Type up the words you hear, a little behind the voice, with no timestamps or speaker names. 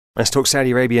Let's talk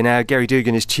Saudi Arabia now. Gary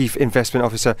Dougan is Chief Investment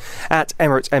Officer at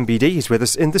Emirates NBD. He's with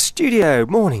us in the studio.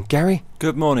 Morning, Gary.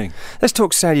 Good morning. Let's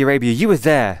talk Saudi Arabia. You were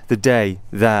there the day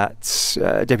that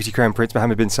Deputy Crown Prince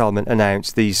Mohammed bin Salman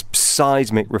announced these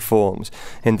seismic reforms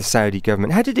in the Saudi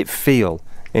government. How did it feel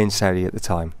in Saudi at the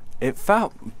time? It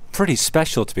felt pretty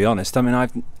special, to be honest. I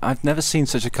mean, I've never seen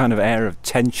such a kind of air of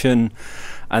tension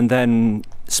and then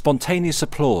spontaneous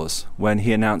applause when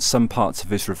he announced some parts of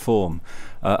his reform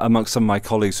amongst some of my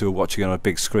colleagues who were watching on a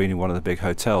big screen in one of the big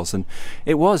hotels. And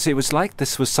it was like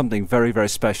this was something very, very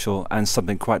special and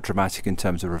something quite dramatic in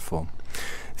terms of reform.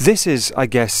 This is, I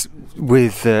guess,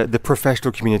 with the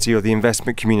professional community or the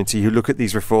investment community who look at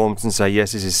these reforms and say,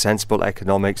 yes, this is sensible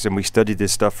economics and we studied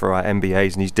this stuff for our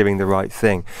MBAs and he's doing the right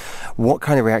thing. What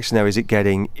kind of reaction, though, is it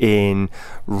getting in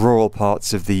rural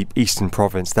parts of the eastern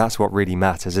province? That's what really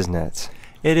matters, isn't it?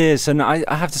 It is, and I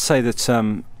have to say that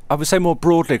I would say more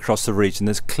broadly across the region,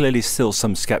 there's clearly still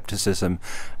some scepticism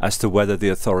as to whether the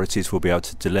authorities will be able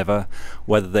to deliver,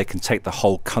 whether they can take the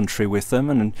whole country with them.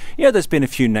 And yeah, there's been a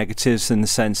few negatives in the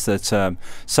sense that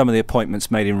some of the appointments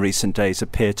made in recent days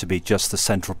appear to be just the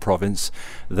central province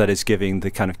that is giving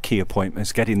the kind of key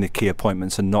appointments, getting the key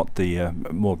appointments, and not the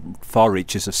more far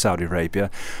reaches of Saudi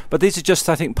Arabia. But these are just,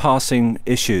 I think, passing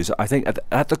issues. I think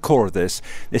at the core of this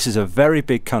is a very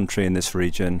big country in this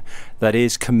region that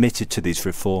is committed to these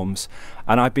reforms.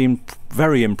 And I've been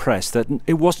very impressed that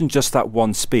it wasn't just that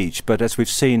one speech, but as we've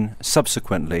seen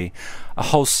subsequently, a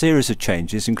whole series of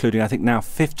changes, including I think now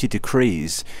 50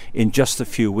 decrees in just a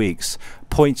few weeks,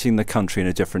 pointing the country in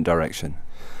a different direction.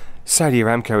 Saudi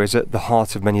Aramco is at the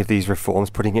heart of many of these reforms,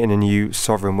 putting it in a new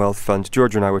sovereign wealth fund.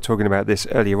 Georgia and I were talking about this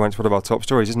earlier on. It's one of our top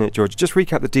stories, isn't it, George? Just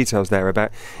recap the details there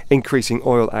about increasing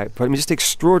oil output. I mean, just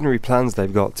extraordinary plans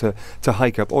they've got to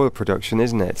hike up oil production,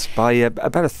 isn't it? By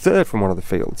about a third from one of the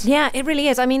fields. Yeah, it really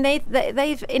is. I mean,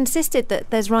 they've insisted that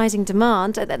there's rising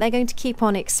demand, that they're going to keep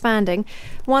on expanding.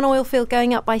 One oil field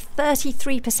going up by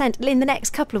 33% in the next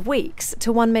couple of weeks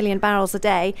to 1 million barrels a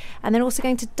day, and they're also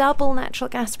going to double natural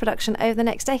gas production over the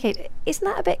next decade. Isn't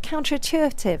that a bit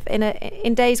counterintuitive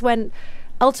in days when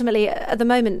ultimately at the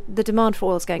moment the demand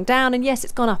for oil is going down? And yes,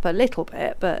 it's gone up a little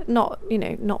bit, but not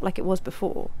like it was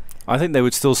before. I think they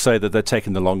would still say that they're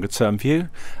taking the longer term view.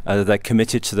 They're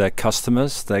committed to their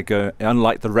customers.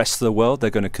 Unlike the rest of the world, they're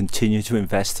going to continue to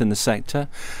invest in the sector.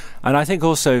 And I think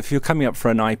also if you're coming up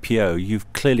for an IPO,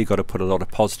 you've clearly got to put a lot of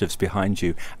positives behind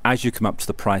you as you come up to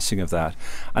the pricing of that.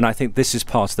 And I think this is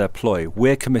part of their ploy.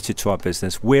 We're committed to our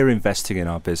business, we're investing in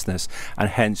our business, and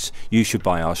hence you should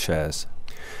buy our shares.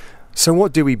 So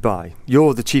what do we buy?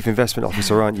 You're the Chief Investment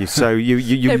Officer, aren't you? So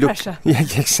you no look. Pressure. Yeah,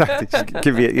 exactly.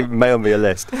 Just mail me a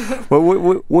list.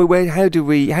 Well, how do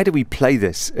we play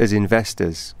this as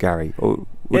investors, Gary? Or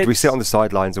would we sit on the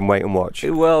sidelines and wait and watch?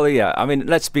 Well, yeah. I mean,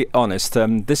 let's be honest.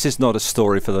 This is not a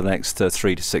story for the next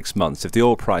 3 to 6 months. If the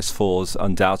oil price falls,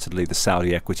 undoubtedly the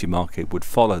Saudi equity market would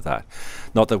follow that.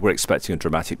 Not that we're expecting a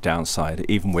dramatic downside,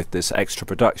 even with this extra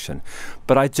production.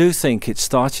 But I do think it's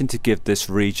starting to give this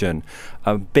region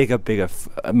a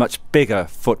much bigger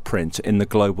footprint in the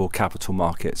global capital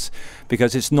markets,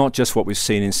 because it's not just what we've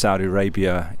seen in Saudi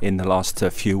Arabia in the last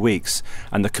few weeks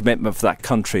and the commitment for that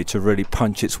country to really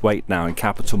punch its weight now in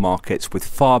capital markets with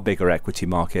far bigger equity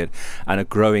market and a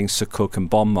growing sukuk and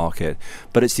bond market,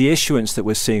 but it's the issuance that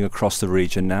we're seeing across the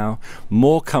region now.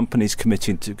 More companies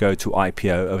committing to go to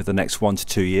IPO over the next 1 to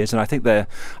 2 years, and I think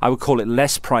I would call it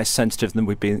less price sensitive than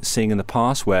we've been seeing in the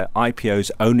past, where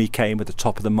IPOs only came at the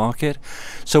top of the market.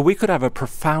 So we could have a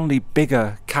profoundly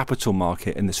bigger capital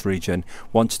market in this region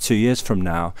 1 to 2 years from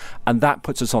now, and that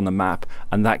puts us on the map,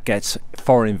 and that gets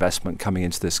foreign investment coming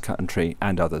into this country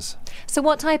and others. So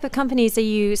what type of companies are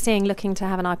you seeing looking to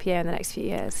have an IPO in the next few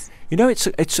years? You know,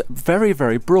 it's very,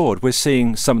 very broad. We're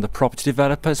seeing some of the property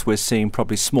developers. We're seeing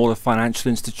probably smaller financial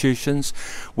institutions.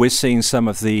 We're seeing some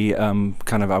of the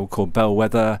kind of, I would call,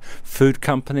 bellwether food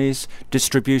companies,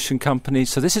 distribution companies.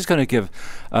 So this is going to give,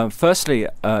 firstly,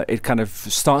 it kind of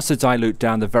starts to dilute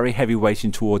down the very heavy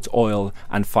weighting towards oil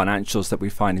and financials that we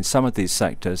find in some of these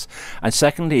sectors. And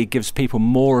secondly, it gives people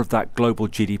more of that global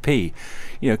GDP.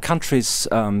 You know, countries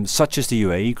such as the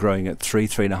UAE growing at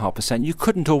 3.5%, you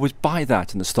couldn't always buy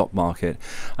that in the stock market.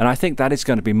 And I think that is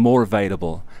going to be more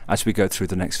available as we go through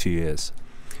the next few years.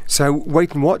 So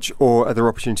wait and watch, or are there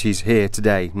opportunities here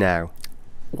today, now?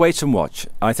 Wait and watch.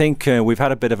 I think we've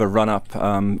had a bit of a run-up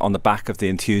on the back of the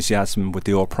enthusiasm with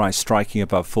the oil price striking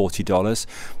above $40.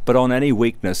 But on any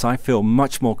weakness, I feel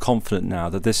much more confident now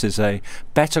that this is a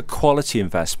better quality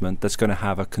investment that's going to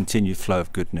have a continued flow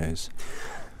of good news.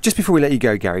 Just before we let you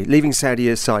go, Gary, leaving Saudi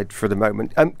aside for the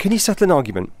moment, can you settle an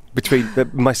argument between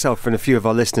myself and a few of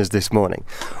our listeners this morning?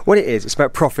 What it is, it's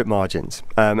about profit margins,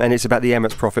 and it's about the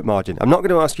Emirates profit margin. I'm not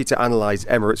going to ask you to analyse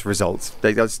Emirates results.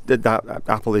 That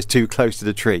apple is too close to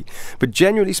the tree. But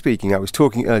generally speaking, I was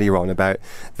talking earlier on about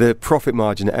the profit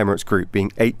margin at Emirates Group being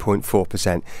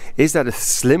 8.4%. Is that a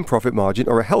slim profit margin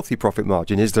or a healthy profit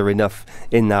margin? Is there enough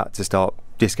in that to start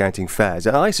discounting fares?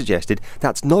 And I suggested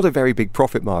that's not a very big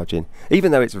profit margin.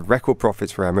 Even though it's record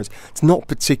profits for Emirates, it's not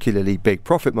particularly big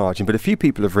profit margin. But a few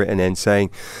people have written in saying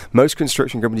most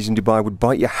construction companies in Dubai would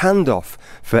bite your hand off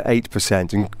for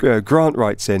 8%. And Grant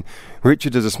writes in,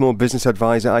 Richard, as a small business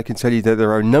advisor, I can tell you that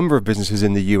there are a number of businesses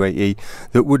in the UAE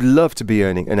that would love to be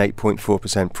earning an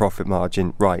 8.4% profit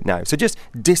margin right now. So just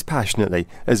dispassionately,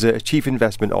 as a chief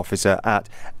investment officer at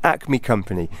Acme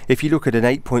Company, if you look at an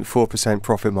 8.4%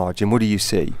 profit margin, what do you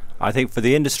see? I think for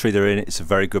the industry they're in, it's a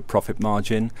very good profit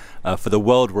margin. For the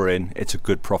world we're in, it's a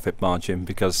good profit margin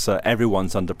because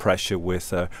everyone's under pressure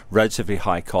with relatively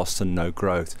high costs and no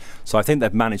growth. So I think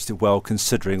they've managed it well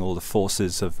considering all the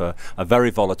forces of a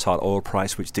very volatile oil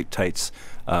price which dictates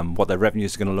what their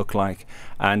revenues are going to look like,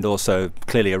 and also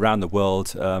clearly around the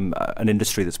world an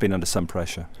industry that's been under some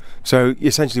pressure. So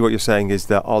essentially what you're saying is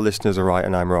that our listeners are right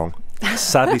and I'm wrong.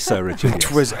 Sadly so, Richard.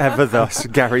 It was ever thus.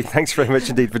 Gary, thanks very much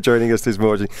indeed for joining us this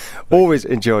morning. Always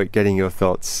enjoy getting your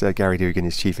thoughts. Gary Dougan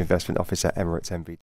is Chief Investment Officer at Emirates NBD.